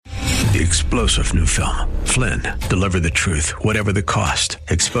The explosive new film, Flynn, deliver the truth, whatever the cost.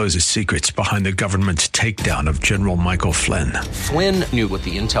 Exposes secrets behind the government's takedown of General Michael Flynn. Flynn knew what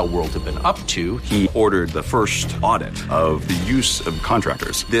the intel world had been up to. He ordered the first audit of the use of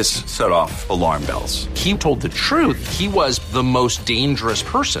contractors. This set off alarm bells. He told the truth. He was the most dangerous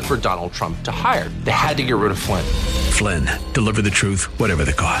person for Donald Trump to hire. They had to get rid of Flynn. Flynn, deliver the truth, whatever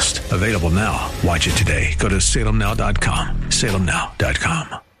the cost. Available now. Watch it today. Go to salemnow.com.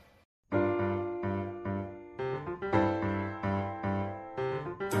 salemnow.com.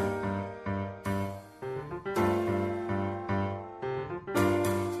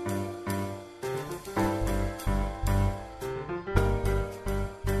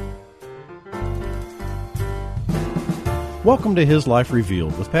 Welcome to His Life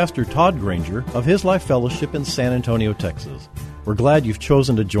Revealed with Pastor Todd Granger of His Life Fellowship in San Antonio, Texas. We're glad you've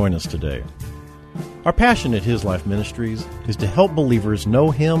chosen to join us today. Our passion at His Life Ministries is to help believers know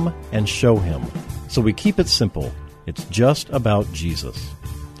Him and show Him. So we keep it simple. It's just about Jesus.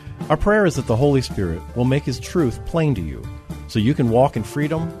 Our prayer is that the Holy Spirit will make His truth plain to you so you can walk in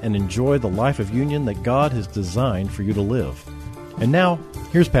freedom and enjoy the life of union that God has designed for you to live. And now,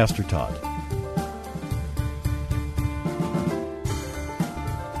 here's Pastor Todd.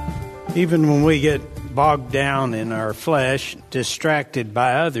 Even when we get bogged down in our flesh, distracted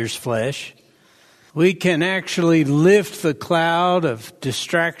by others' flesh, we can actually lift the cloud of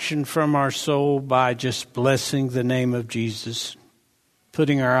distraction from our soul by just blessing the name of Jesus,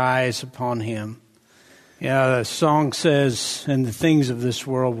 putting our eyes upon Him. Yeah, the song says, and the things of this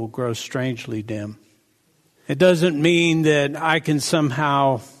world will grow strangely dim. It doesn't mean that I can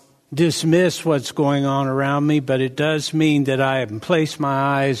somehow dismiss what's going on around me, but it does mean that I have placed my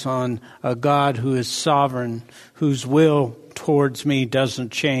eyes on a God who is sovereign, whose will towards me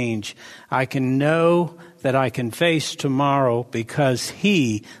doesn't change. I can know that I can face tomorrow because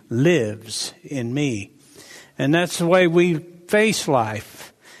He lives in me. And that's the way we face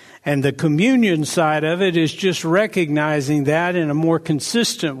life. And the communion side of it is just recognizing that in a more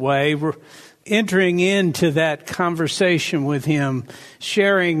consistent way. We're entering into that conversation with Him,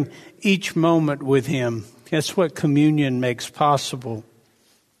 sharing each moment with Him. That's what communion makes possible.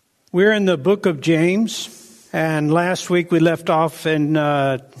 We're in the book of James, and last week we left off in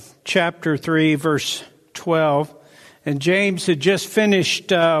chapter 3, verse 12. And James had just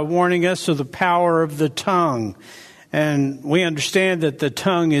finished warning us of the power of the tongue. And we understand that the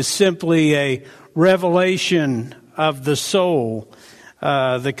tongue is simply a revelation of the soul,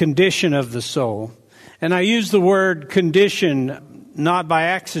 the condition of the soul. And I use the word condition not by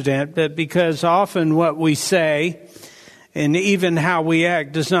accident, but because often what we say and even how we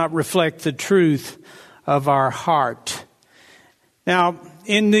act does not reflect the truth of our heart. Now,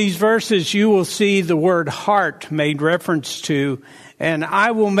 in these verses, you will see the word heart made reference to, and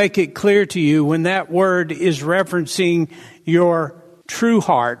I will make it clear to you when that word is referencing your true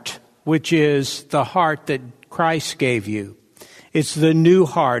heart, which is the heart that Christ gave you. It's the new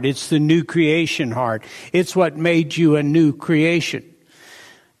heart. It's the new creation heart. It's what made you a new creation.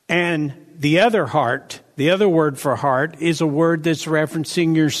 And the other heart, the other word for heart, is a word that's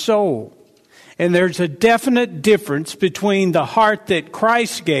referencing your soul. And there's a definite difference between the heart that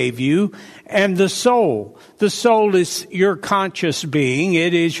Christ gave you and the soul. The soul is your conscious being.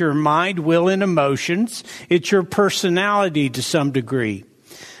 It is your mind, will, and emotions. It's your personality to some degree.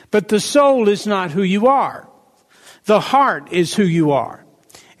 But the soul is not who you are. The heart is who you are.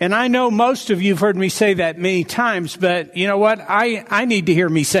 And I know most of you have heard me say that many times, but you know what? I need to hear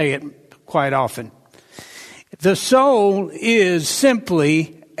me say it quite often. The soul is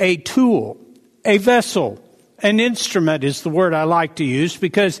simply a tool, a vessel, an instrument is the word I like to use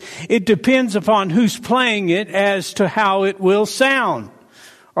because it depends upon who's playing it as to how it will sound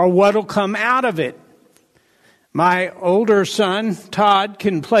or what will come out of it. My older son, Todd,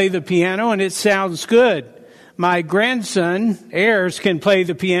 can play the piano and it sounds good. My grandson, Ayers, can play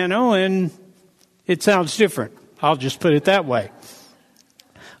the piano and it sounds different. I'll just put it that way.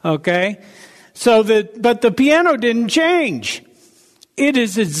 Okay? But the piano didn't change. It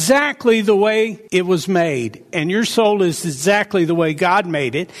is exactly the way it was made. And your soul is exactly the way God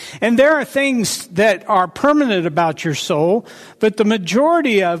made it. And there are things that are permanent about your soul, but the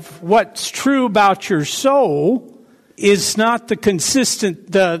majority of what's true about your soul is not the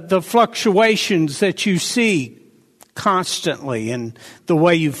consistent, the fluctuations that you see constantly and the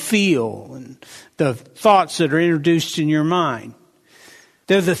way you feel and the thoughts that are introduced in your mind.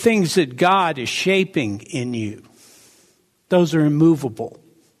 They're the things that God is shaping in you. Those are immovable.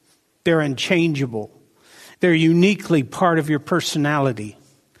 They're unchangeable. They're uniquely part of your personality.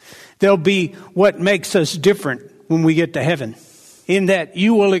 They'll be what makes us different when we get to heaven. in that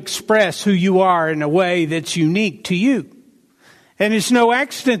you will express who you are in a way that's unique to you. And it's no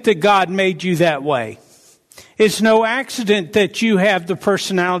accident that God made you that way. It's no accident that you have the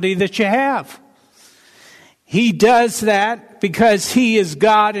personality that you have. He does that because He is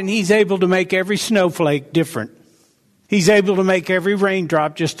God and He's able to make every snowflake different. He's able to make every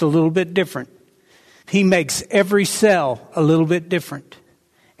raindrop just a little bit different. He makes every cell a little bit different.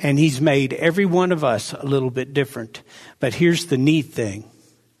 And He's made every one of us a little bit different. But here's the neat thing.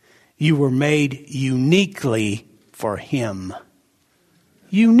 You were made uniquely for Him.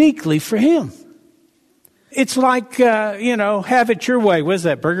 Uniquely for Him. It's like, have it your way. What is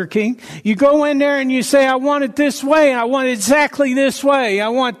that, Burger King? You go in there and you say, I want it this way. I want it exactly this way. I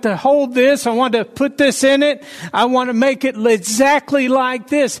want to hold this. I want to put this in it. I want to make it exactly like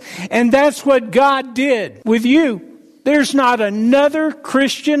this. And that's what God did with you. There's not another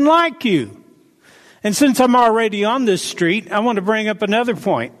Christian like you. And since I'm already on this street, I want to bring up another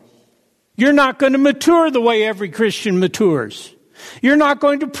point. You're not going to mature the way every Christian matures. You're not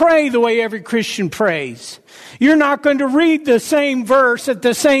going to pray the way every Christian prays. You're not going to read the same verse at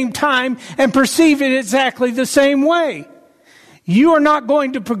the same time and perceive it exactly the same way. You are not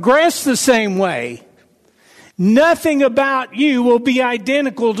going to progress the same way. Nothing about you will be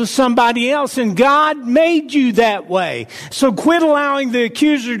identical to somebody else, and God made you that way. So quit allowing the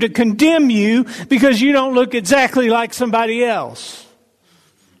accuser to condemn you because you don't look exactly like somebody else,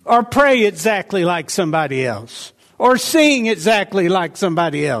 or pray exactly like somebody else, or sing exactly like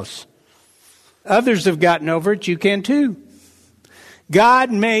somebody else. Others have gotten over it. You can too.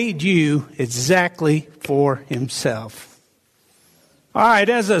 God made you exactly for Himself. All right,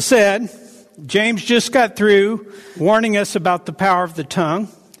 as I said, James just got through warning us about the power of the tongue,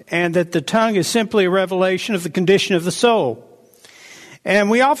 and that the tongue is simply a revelation of the condition of the soul.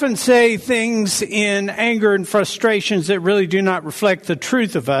 And we often say things in anger and frustrations that really do not reflect the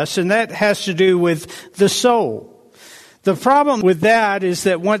truth of us, and that has to do with the soul. The problem with that is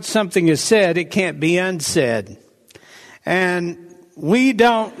that once something is said, it can't be unsaid. And we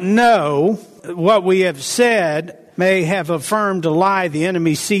don't know what we have said may have affirmed a lie the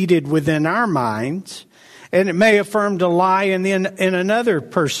enemy seated within our minds, and it may affirm a lie in another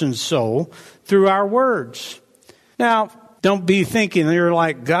person's soul through our words. Now, don't be thinking you're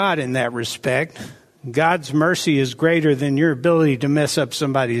like God in that respect. God's mercy is greater than your ability to mess up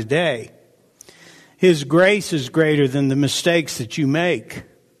somebody's day. His grace is greater than the mistakes that you make.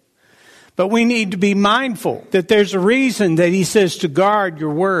 But we need to be mindful that there's a reason that He says to guard your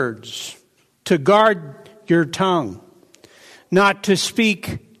words, to guard your tongue, not to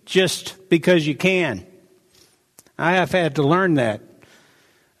speak just because you can. I have had to learn that.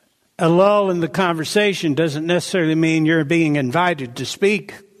 A lull in the conversation doesn't necessarily mean you're being invited to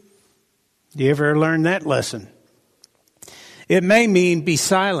speak. Do you ever learn that lesson? It may mean be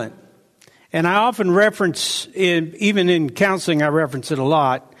silent. And I often reference, even in counseling, I reference it a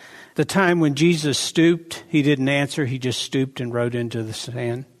lot, the time when Jesus stooped. He didn't answer. He just stooped and wrote into the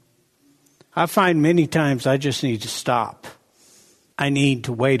sand. I find many times I just need to stop. I need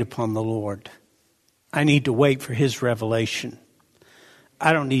to wait upon the Lord. I need to wait for His revelation.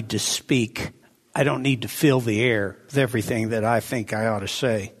 I don't need to speak. I don't need to fill the air with everything that I think I ought to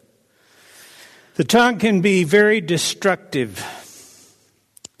say. The tongue can be very destructive,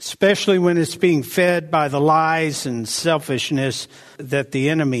 especially when it's being fed by the lies and selfishness that the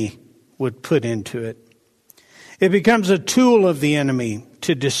enemy would put into it. It becomes a tool of the enemy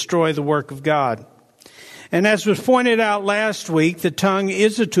to destroy the work of God. And as was pointed out last week, the tongue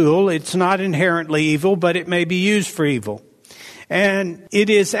is a tool. It's not inherently evil, but it may be used for evil. And it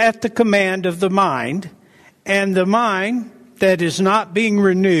is at the command of the mind, and the mind that is not being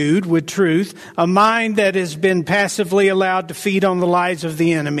renewed with truth, a mind that has been passively allowed to feed on the lies of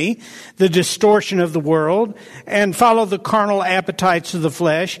the enemy, the distortion of the world, and follow the carnal appetites of the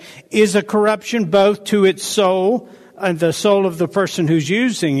flesh, is a corruption both to its soul, and the soul of the person who's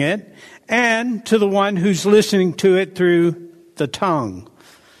using it, and to the one who's listening to it through the tongue.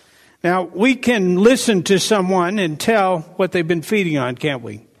 Now, we can listen to someone and tell what they've been feeding on, can't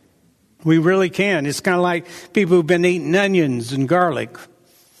we? We really can. It's kind of like people who've been eating onions and garlic.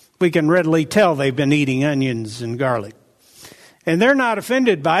 We can readily tell they've been eating onions and garlic. And they're not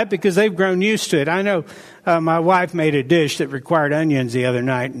offended by it because they've grown used to it. I know my wife made a dish that required onions the other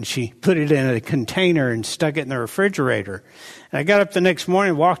night, and she put it in a container and stuck it in the refrigerator. And I got up the next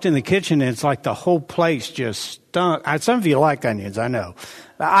morning, walked in the kitchen, and it's like the whole place just stunk. Some of you like onions, I know.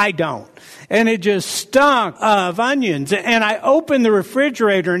 I don't. And it just stunk of onions. And I opened the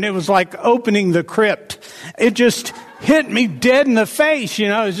refrigerator, and it was like opening the crypt. It just hit me dead in the face. You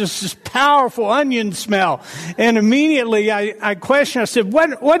know, it was just this powerful onion smell. And immediately I questioned, I said,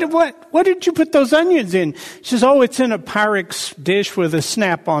 what did you put those onions in? She says, oh, it's in a Pyrex dish with a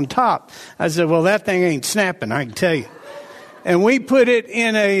snap on top. I said, well, that thing ain't snapping, I can tell you. And we put it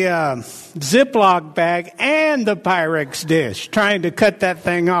in a Ziploc bag and the Pyrex dish, trying to cut that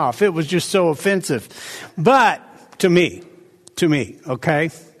thing off. It was just so offensive. But, to me,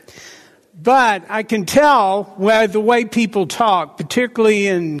 okay? But I can tell the way people talk, particularly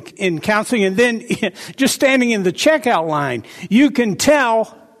in counseling, and then just standing in the checkout line, you can tell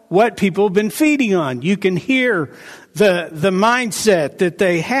what people have been feeding on. You can hear the mindset that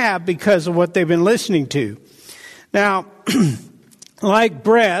they have because of what they've been listening to. Now, like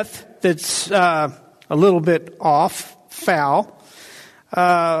breath that's a little bit off, foul,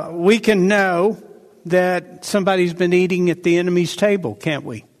 we can know that somebody's been eating at the enemy's table, can't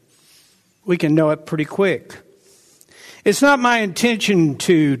we? We can know it pretty quick. It's not my intention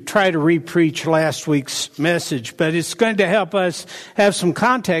to try to re-preach last week's message, but it's going to help us have some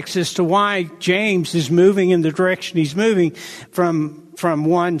context as to why James is moving in the direction he's moving from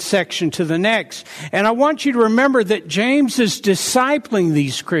one section to the next. And I want you to remember that James is discipling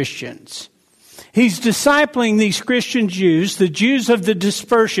these Christians. He's discipling these Christian Jews, the Jews of the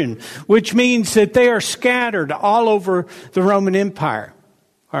dispersion, which means that they are scattered all over the Roman Empire.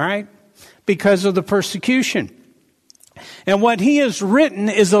 All right? Because of the persecution. And what he has written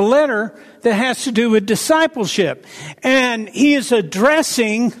is a letter that has to do with discipleship. And he is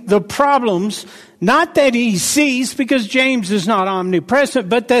addressing the problems, not that he sees, because James is not omnipresent,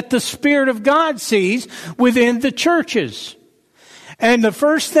 but that the Spirit of God sees within the churches. And the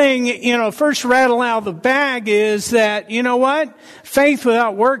first thing, first rattle out of the bag is that, you know what? Faith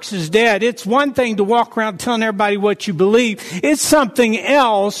without works is dead. It's one thing to walk around telling everybody what you believe. It's something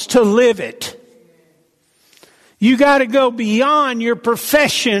else to live it. You got to go beyond your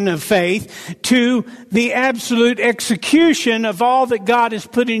profession of faith to the absolute execution of all that God has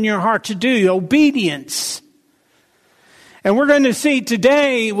put in your heart to do, obedience. And we're going to see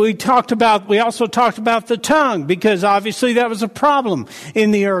today, we also talked about the tongue, because obviously that was a problem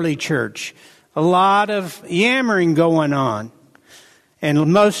in the early church. A lot of yammering going on.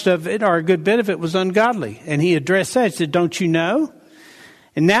 And most of it, or a good bit of it, was ungodly. And he addressed that. He said, don't you know?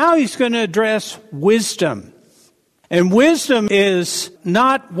 And now he's going to address wisdom. And wisdom is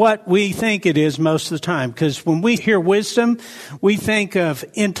not what we think it is most of the time. Because when we hear wisdom, we think of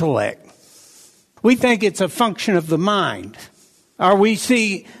intellect. We think it's a function of the mind. Or we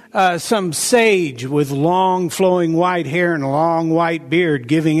see some sage with long flowing white hair and a long white beard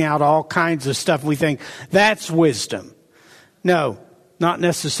giving out all kinds of stuff. We think that's wisdom. No, not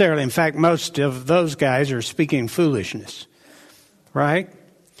necessarily. In fact, most of those guys are speaking foolishness. Right?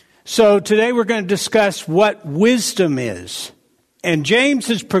 So today we're going to discuss what wisdom is. And James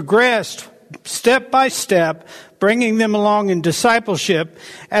has progressed step by step, bringing them along in discipleship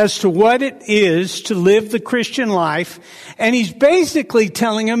as to what it is to live the Christian life. And he's basically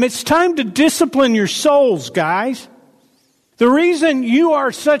telling them it's time to discipline your souls, guys. The reason you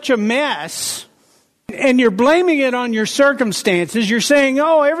are such a mess, and you're blaming it on your circumstances, you're saying,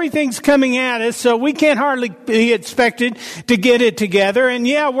 oh, everything's coming at us, so we can't hardly be expected to get it together. And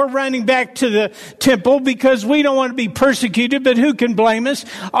yeah, we're running back to the temple because we don't want to be persecuted, but who can blame us?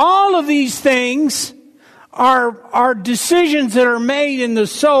 All of these things are decisions that are made in the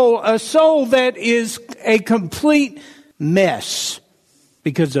soul, a soul that is a complete mess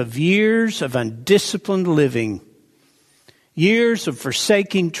because of years of undisciplined living, years of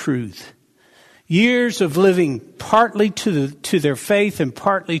forsaking truth, years of living partly to their faith and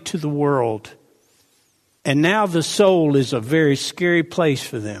partly to the world. And now the soul is a very scary place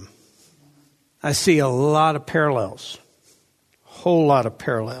for them. I see a lot of parallels, a whole lot of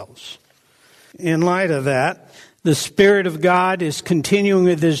parallels. In light of that, the Spirit of God is continuing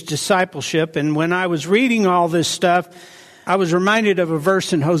with his discipleship. And when I was reading all this stuff, I was reminded of a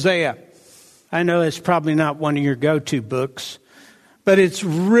verse in Hosea. I know it's probably not one of your go-to books, but it's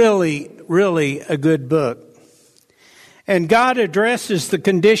really, really a good book. And God addresses the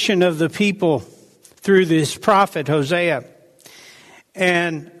condition of the people through this prophet Hosea.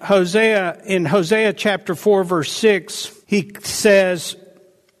 And in Hosea chapter 4, verse 6, he says,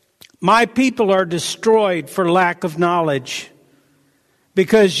 my people are destroyed for lack of knowledge,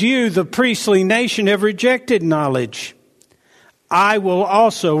 because you, the priestly nation, have rejected knowledge. I will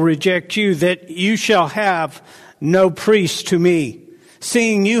also reject you, that you shall have no priest to me.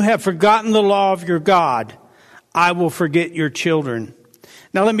 Seeing you have forgotten the law of your God, I will forget your children.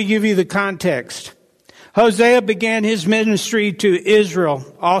 Now let me give you the context. Hosea began his ministry to Israel,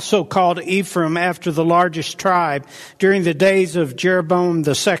 also called Ephraim after the largest tribe, during the days of Jeroboam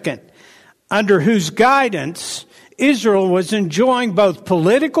II, under whose guidance Israel was enjoying both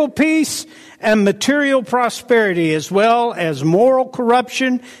political peace and material prosperity, as well as moral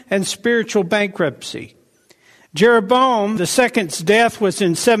corruption and spiritual bankruptcy. Jeroboam II's death was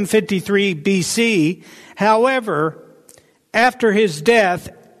in 753 BC. However, after his death,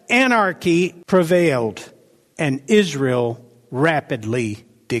 anarchy prevailed, and Israel rapidly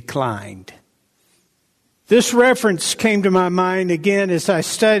declined. This reference came to my mind again as I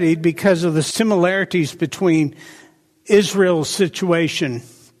studied because of the similarities between Israel's situation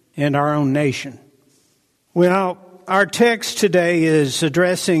and our own nation. Well, our text today is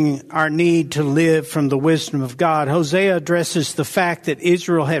addressing our need to live from the wisdom of God. Hosea addresses the fact that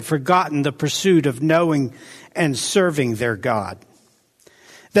Israel had forgotten the pursuit of knowing and serving their God.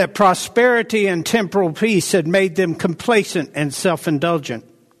 That prosperity and temporal peace had made them complacent and self-indulgent.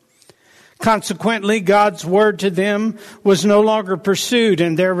 Consequently, God's word to them was no longer pursued,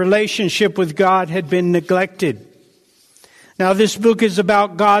 and their relationship with God had been neglected. Now, this book is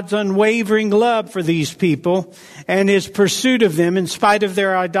about God's unwavering love for these people and His pursuit of them in spite of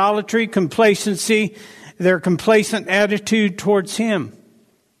their idolatry, complacency, their complacent attitude towards Him.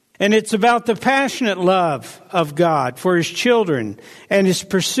 And it's about the passionate love of God for His children and His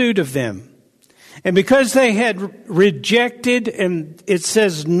pursuit of them. And because they had rejected, and it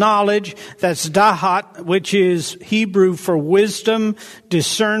says knowledge, that's dahat, which is Hebrew for wisdom,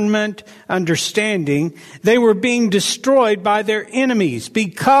 discernment, understanding, they were being destroyed by their enemies.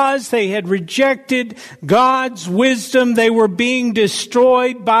 Because they had rejected God's wisdom, they were being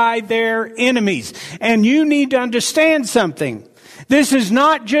destroyed by their enemies. And you need to understand something. This is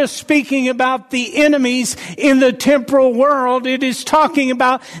not just speaking about the enemies in the temporal world. It is talking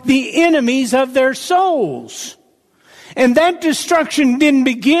about the enemies of their souls. And that destruction didn't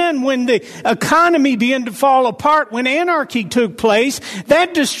begin when the economy began to fall apart, when anarchy took place.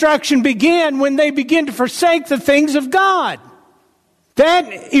 That destruction began when they began to forsake the things of God.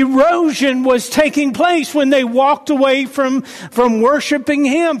 That erosion was taking place when they walked away from worshiping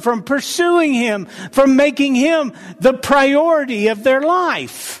Him, from pursuing Him, from making Him the priority of their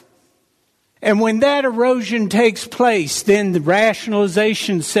life. And when that erosion takes place, then the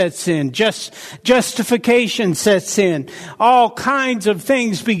rationalization sets in, justification sets in. All kinds of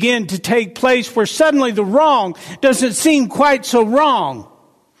things begin to take place where suddenly the wrong doesn't seem quite so wrong.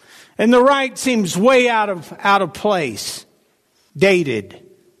 And the right seems way out of place. Dated,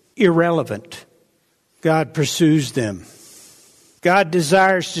 irrelevant. God pursues them. God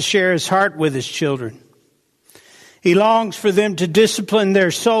desires to share His heart with His children. He longs for them to discipline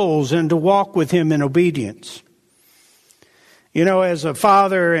their souls and to walk with Him in obedience. You know, as a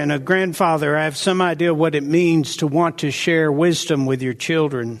father and a grandfather, I have some idea what it means to want to share wisdom with your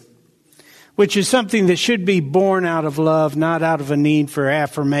children, which is something that should be born out of love, not out of a need for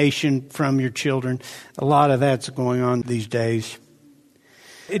affirmation from your children. A lot of that's going on these days.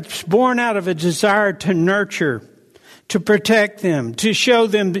 It's born out of a desire to nurture, to protect them, to show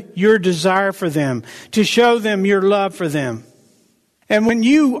them your desire for them, to show them your love for them. And when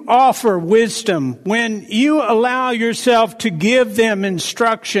you offer wisdom, when you allow yourself to give them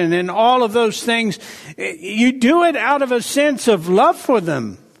instruction and all of those things, you do it out of a sense of love for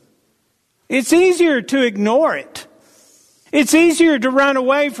them. It's easier to ignore it. It's easier to run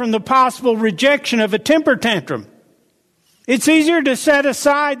away from the possible rejection of a temper tantrum. It's easier to set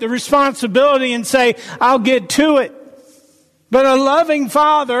aside the responsibility and say, I'll get to it. But a loving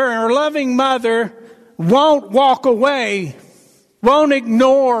father or a loving mother won't walk away, won't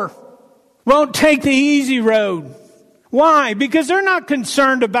ignore, won't take the easy road. Why? Because they're not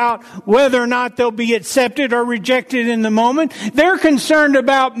concerned about whether or not they'll be accepted or rejected in the moment. They're concerned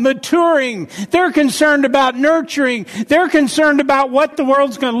about maturing. They're concerned about nurturing. They're concerned about what the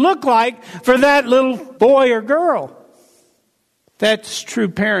world's going to look like for that little boy or girl. That's true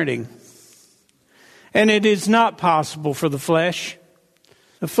parenting. And it is not possible for the flesh.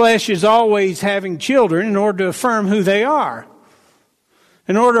 The flesh is always having children in order to affirm who they are,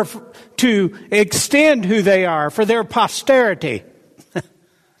 in order to extend who they are for their posterity.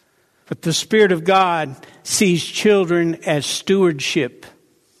 But the Spirit of God sees children as stewardship.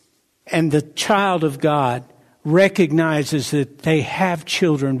 And the child of God recognizes that they have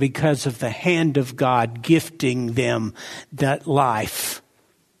children because of the hand of God gifting them that life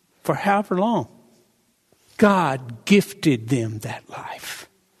for however long. God gifted them that life.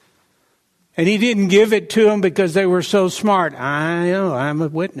 And He didn't give it to them because they were so smart. I know, I'm a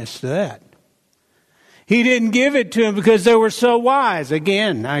witness to that. He didn't give it to them because they were so wise.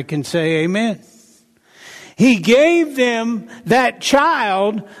 Again, I can say amen. He gave them that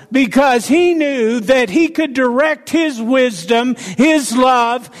child because he knew that he could direct his wisdom, his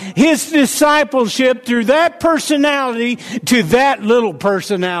love, his discipleship through that personality to that little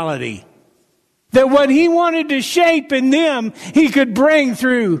personality. That what he wanted to shape in them, he could bring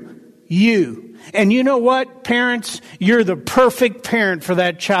through you. And you know what, parents? You're the perfect parent for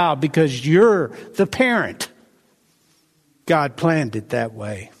that child because you're the parent. God planned it that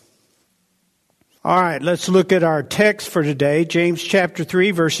way. All right, let's look at our text for today, James chapter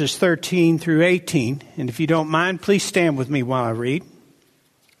 3, verses 13 through 18. And if you don't mind, please stand with me while I read.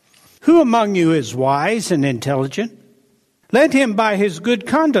 Who among you is wise and intelligent? Let him by his good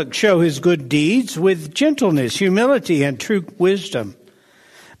conduct show his good deeds with gentleness, humility, and true wisdom.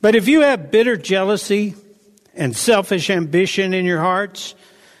 But if you have bitter jealousy and selfish ambition in your hearts,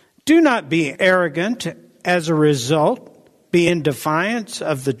 do not be arrogant. As a result, be in defiance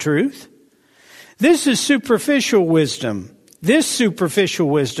of the truth. This is superficial wisdom. This superficial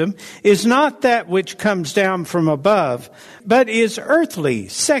wisdom is not that which comes down from above, but is earthly,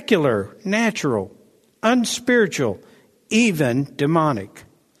 secular, natural, unspiritual, even demonic.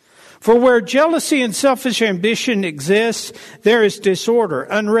 For where jealousy and selfish ambition exists, there is disorder,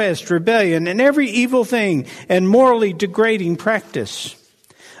 unrest, rebellion, and every evil thing and morally degrading practice.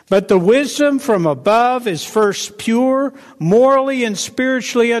 But the wisdom from above is first pure, morally and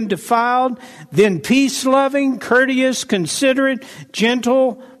spiritually undefiled, then peace-loving, courteous, considerate,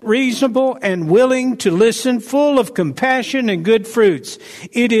 gentle, reasonable, and willing to listen, full of compassion and good fruits.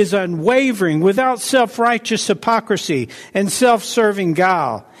 It is unwavering, without self-righteous hypocrisy and self-serving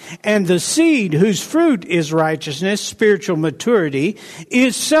guile. And the seed whose fruit is righteousness, spiritual maturity,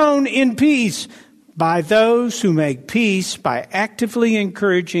 is sown in peace by those who make peace by actively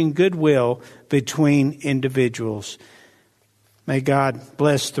encouraging goodwill between individuals. May God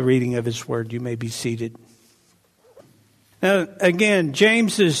bless the reading of His Word. You may be seated. Now, again,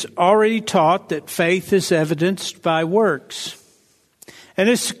 James has already taught that faith is evidenced by works. And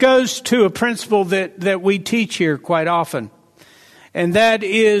this goes to a principle that we teach here quite often. And that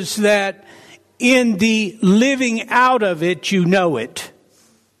is that in the living out of it, you know it.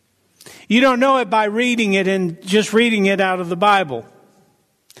 You don't know it by reading it and just reading it out of the Bible.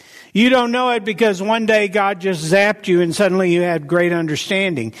 You don't know it because one day God just zapped you and suddenly you had great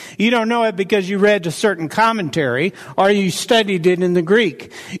understanding. You don't know it because you read a certain commentary or you studied it in the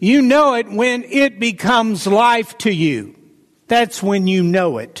Greek. You know it when it becomes life to you. That's when you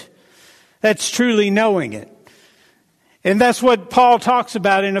know it. That's truly knowing it. And that's what Paul talks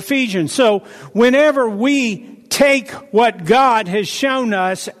about in Ephesians. So whenever we take what God has shown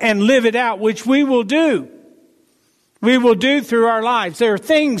us and live it out, which we will do. We will do through our lives. There are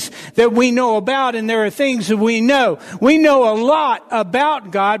things that we know about and there are things that we know. We know a lot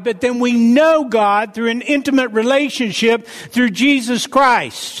about God, but then we know God through an intimate relationship through Jesus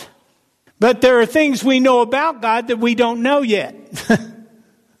Christ. But there are things we know about God that we don't know yet.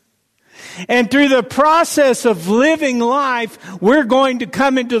 And through the process of living life, we're going to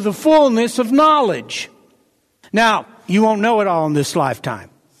come into the fullness of knowledge. Now, you won't know it all in this lifetime.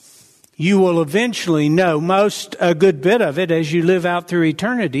 You will eventually know a good bit of it as you live out through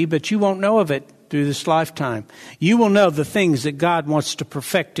eternity, but you won't know of it through this lifetime. You will know the things that God wants to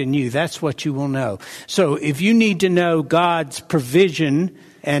perfect in you. That's what you will know. So if you need to know God's provision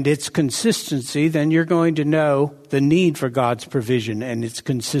and its consistency, then you're going to know the need for God's provision and its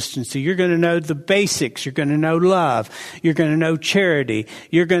consistency. You're going to know the basics. You're going to know love. You're going to know charity.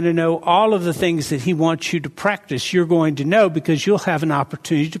 You're going to know all of the things that He wants you to practice. You're going to know because you'll have an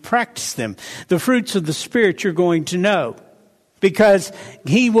opportunity to practice them. The fruits of the Spirit you're going to know because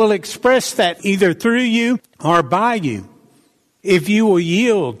He will express that either through you or by you if you will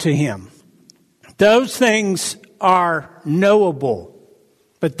yield to Him. Those things are knowable.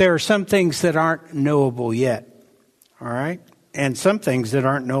 But there are some things that aren't knowable yet. All right? And some things that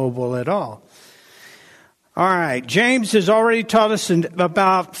aren't knowable at all. All right. James has already taught us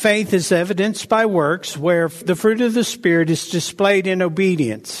about faith as evidenced by works, where the fruit of the Spirit is displayed in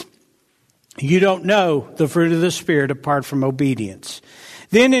obedience. You don't know the fruit of the Spirit apart from obedience.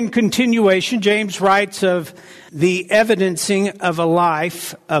 Then in continuation, James writes of the evidencing of a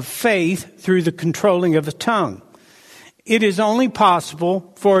life of faith through the controlling of the tongue. It is only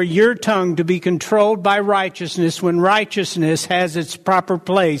possible for your tongue to be controlled by righteousness when righteousness has its proper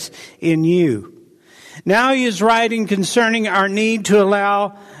place in you. Now he is writing concerning our need to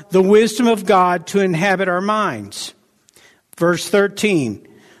allow the wisdom of God to inhabit our minds. Verse 13,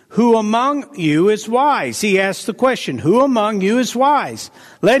 who among you is wise? He asks the question, who among you is wise?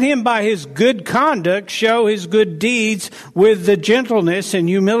 Let him by his good conduct show his good deeds with the gentleness and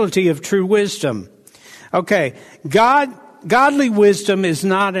humility of true wisdom. Okay, godly wisdom is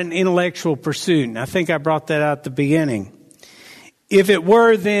not an intellectual pursuit. And I think I brought that out at the beginning. If it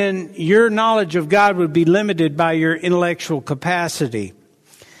were, then your knowledge of God would be limited by your intellectual capacity.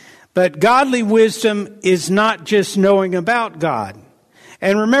 But godly wisdom is not just knowing about God.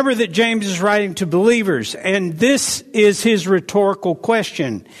 And remember that James is writing to believers, and this is his rhetorical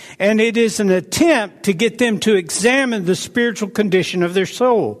question. And it is an attempt to get them to examine the spiritual condition of their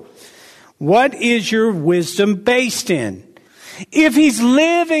soul. What is your wisdom based in? If he's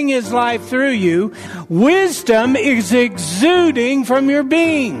living his life through you, wisdom is exuding from your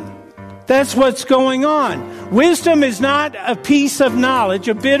being. That's what's going on. Wisdom is not a piece of knowledge,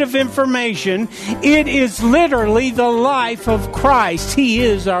 a bit of information. It is literally the life of Christ. He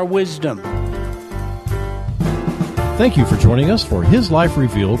is our wisdom. Thank you for joining us for His Life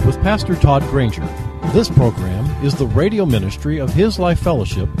Revealed with Pastor Todd Granger. This program is the radio ministry of His Life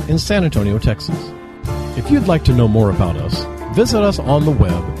Fellowship in San Antonio, Texas. If you'd like to know more about us, visit us on the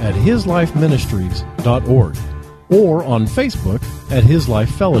web at hislifeministries.org or on Facebook at His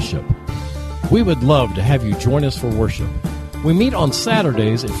Life Fellowship. We would love to have you join us for worship. We meet on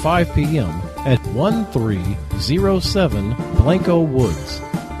Saturdays at 5 p.m. at 1307 Blanco Woods,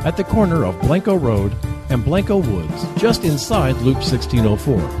 at the corner of Blanco Road and Blanco Woods, just inside Loop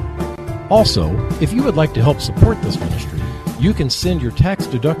 1604. Also, if you would like to help support this ministry, you can send your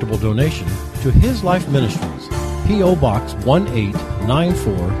tax-deductible donation to His Life Ministries, P.O. Box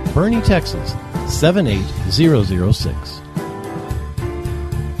 1894, Bernie, Texas, 78006.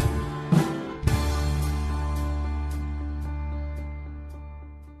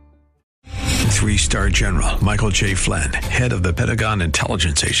 3-star General Michael J. Flynn, head of the Pentagon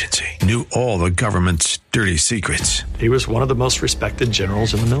Intelligence Agency, knew all the government's dirty secrets. He was one of the most respected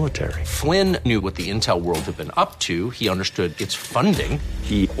generals in the military. Flynn knew what the intel world had been up to. He understood its funding.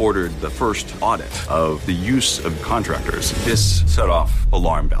 He ordered the first audit of the use of contractors. This set off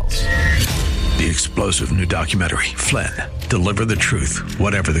alarm bells. The explosive new documentary, Flynn, Deliver the Truth,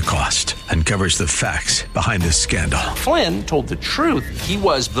 Whatever the Cost, uncovers the facts behind this scandal. Flynn told the truth. He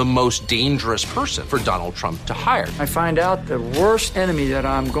was the most dangerous person for Donald Trump to hire. I find out the worst enemy that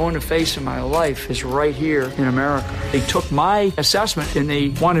I'm going to face in my life is right here in America. They took my assessment and they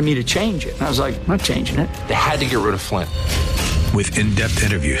wanted me to change it. And I was like, I'm not changing it. They had to get rid of Flynn. With in-depth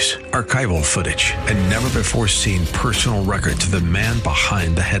interviews, archival footage, and never-before-seen personal records of the man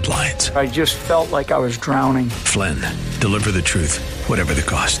behind the headlines. I just felt like I was drowning. Flynn, Deliver the Truth, Whatever the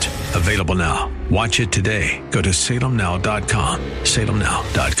Cost. Available now. Watch it today. Go to salemnow.com.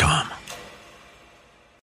 salemnow.com.